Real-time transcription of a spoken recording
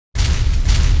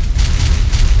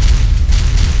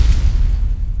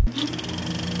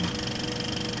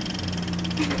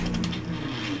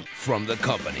From the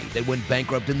company that went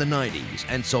bankrupt in the 90s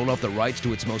and sold off the rights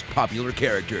to its most popular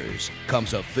characters,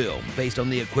 comes a film based on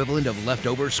the equivalent of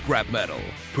leftover scrap metal,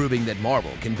 proving that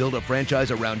Marvel can build a franchise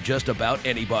around just about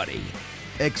anybody,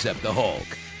 except the Hulk,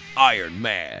 Iron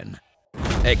Man.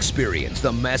 Experience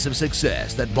the massive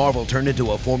success that Marvel turned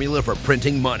into a formula for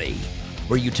printing money,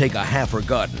 where you take a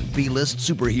half-forgotten B-list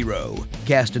superhero,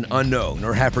 cast an unknown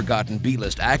or half-forgotten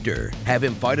B-list actor, have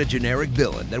him fight a generic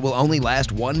villain that will only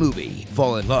last one movie,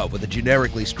 fall in love with a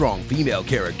generically strong female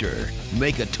character,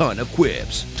 make a ton of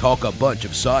quips, talk a bunch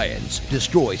of science,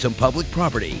 destroy some public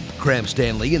property, cram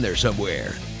Stan Lee in there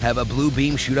somewhere, have a blue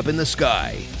beam shoot up in the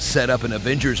sky, set up an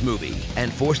Avengers movie,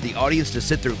 and force the audience to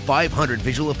sit through 500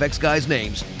 visual effects guys'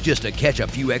 names just to catch a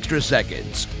few extra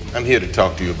seconds. I'm here to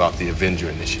talk to you about the Avenger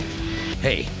Initiative.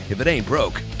 Hey, if it ain't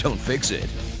broke, don't fix it.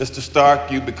 Mr.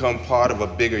 Stark, you become part of a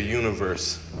bigger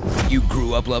universe. You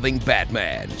grew up loving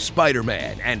Batman,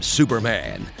 Spider-Man, and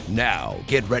Superman. Now,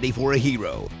 get ready for a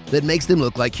hero that makes them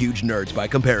look like huge nerds by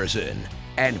comparison.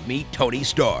 And meet Tony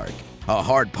Stark, a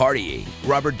hard-partying,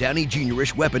 Robert Downey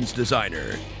Jr.-ish weapons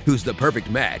designer, who's the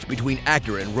perfect match between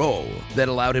actor and role that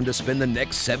allowed him to spend the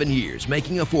next 7 years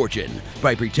making a fortune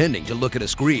by pretending to look at a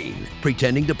screen,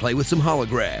 pretending to play with some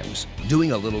holograms,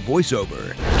 doing a little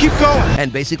voiceover, Keep going!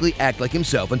 and basically act like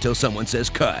himself until someone says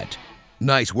cut.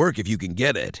 Nice work if you can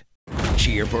get it.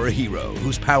 Cheer for a hero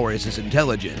whose power is his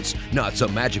intelligence, not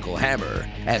some magical hammer,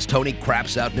 as Tony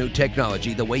craps out new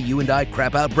technology the way you and I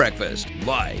crap out breakfast,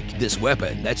 like this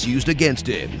weapon that's used against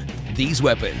him, these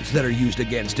weapons that are used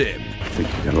against him, I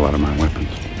think you got a lot of my weapons.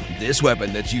 this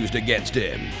weapon that's used against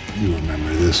him, You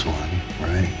remember this one,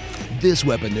 right? this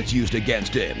weapon that's used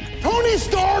against him, Tony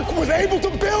Stark was able to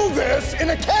build this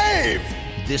in a cave!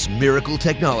 this miracle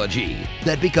technology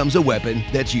that becomes a weapon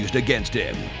that's used against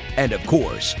him, and of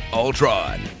course,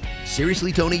 Ultron.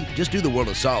 Seriously, Tony, just do the world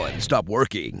a solid and stop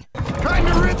working. Trying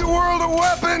to rid the world of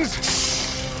weapons?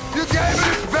 You gave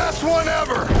it its best one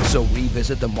ever! So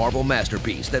revisit the Marvel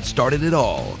masterpiece that started it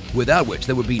all, without which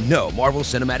there would be no Marvel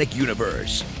Cinematic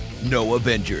Universe, no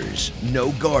Avengers,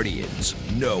 no Guardians,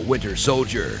 no Winter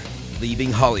Soldier,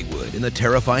 leaving Hollywood in the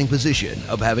terrifying position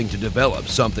of having to develop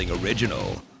something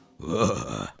original.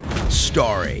 Ugh.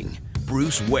 Starring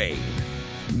Bruce Wayne,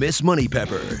 Miss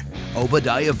Moneypepper,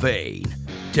 Obadiah Vane.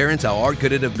 Terrence, how hard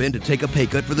could it have been to take a pay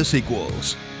cut for the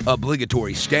sequels?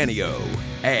 Obligatory Stanio,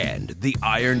 and the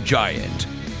Iron Giant,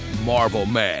 Marvel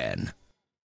Man.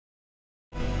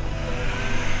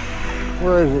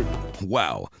 Where is it?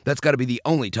 Wow, that's gotta be the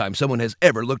only time someone has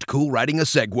ever looked cool riding a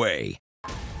Segway.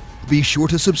 Be sure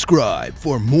to subscribe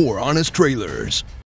for more honest trailers.